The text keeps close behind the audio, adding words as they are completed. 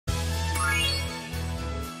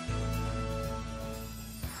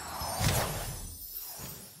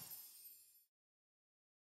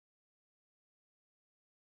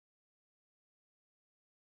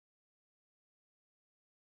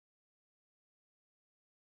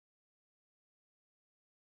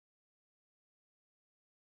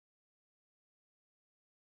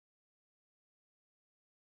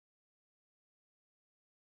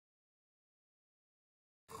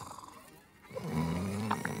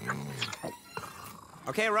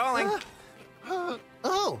Okay, rolling.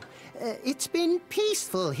 It's been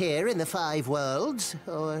peaceful here in the 5 worlds.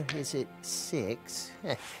 Or is it 6?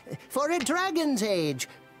 For a dragon's age,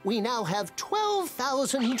 we now have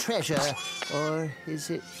 12,000 treasure. Or is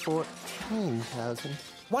it 14,000?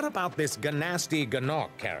 What about this Ganasty Ganok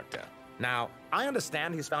character? Now, I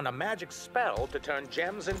understand he's found a magic spell to turn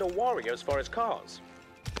gems into warriors for his cause.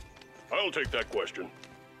 I'll take that question.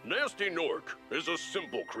 Nasty Nork is a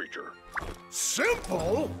simple creature.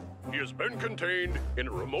 Simple? He has been contained in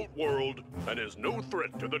a remote world and is no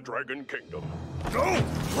threat to the Dragon Kingdom. No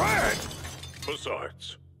threat?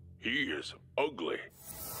 Besides, he is ugly.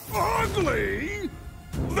 Ugly?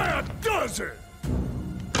 That does it!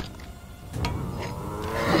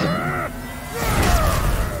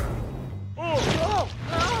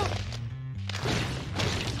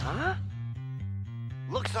 Huh?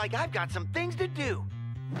 Looks like I've got some things to do.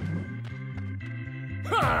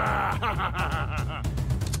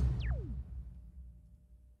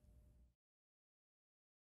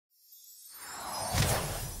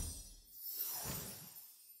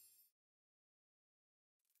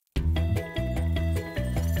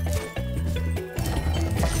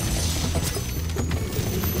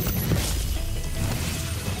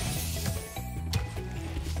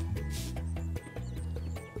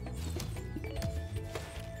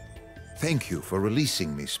 Thank you for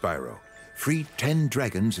releasing me, Spyro. Free 10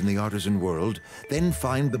 dragons in the Artisan world, then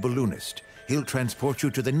find the balloonist. He'll transport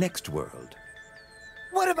you to the next world.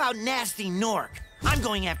 What about Nasty Nork? I'm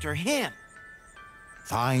going after him.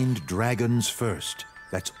 Find dragons first.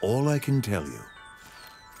 That's all I can tell you.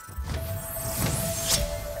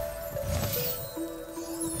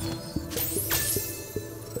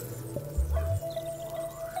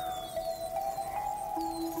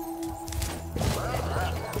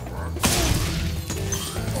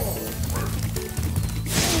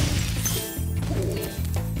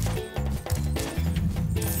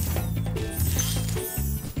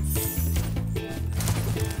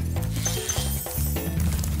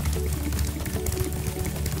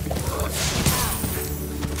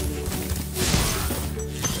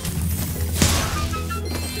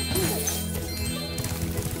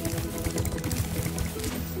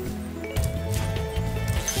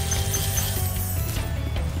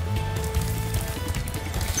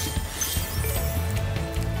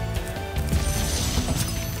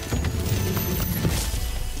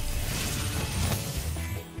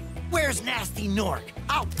 Where's Nasty Nork?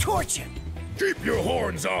 I'll torch him. Keep your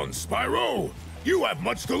horns on, Spyro. You have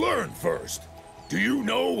much to learn first. Do you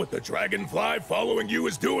know what the dragonfly following you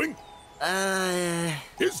is doing?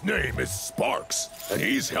 His name is Sparks, and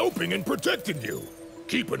he's helping and protecting you.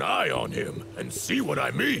 Keep an eye on him and see what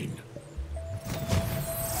I mean.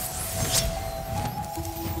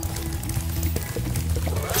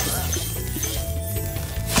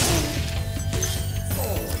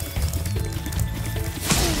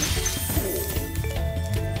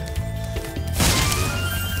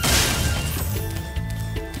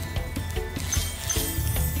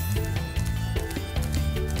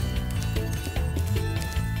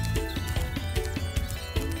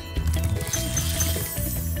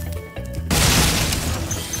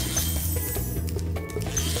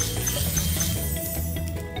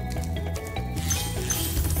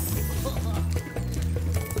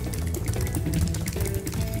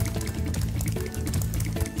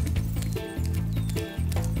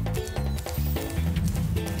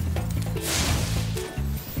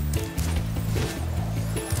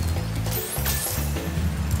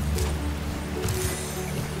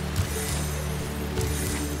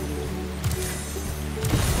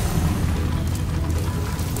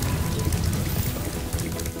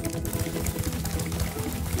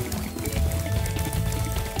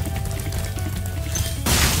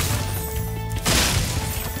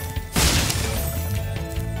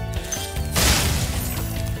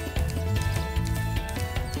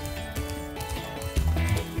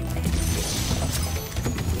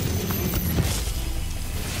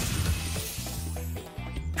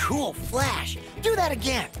 Cool flash. Do that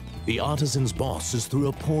again. The Artisan's boss is through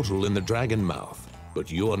a portal in the Dragon Mouth,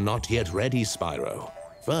 but you're not yet ready, Spyro.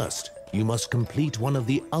 First, you must complete one of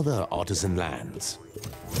the other Artisan lands.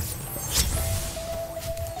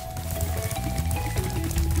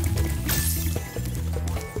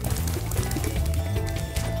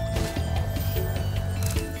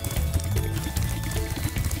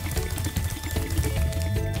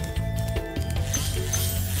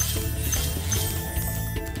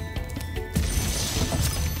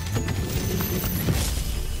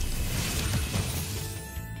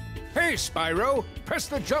 Hey, Spyro! Press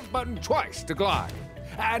the jump button twice to glide.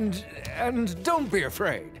 And don't be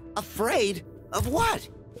afraid. Afraid? Of what?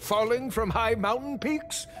 Falling from high mountain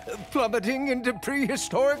peaks? Plummeting into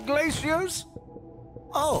prehistoric glaciers?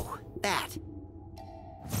 Oh, that.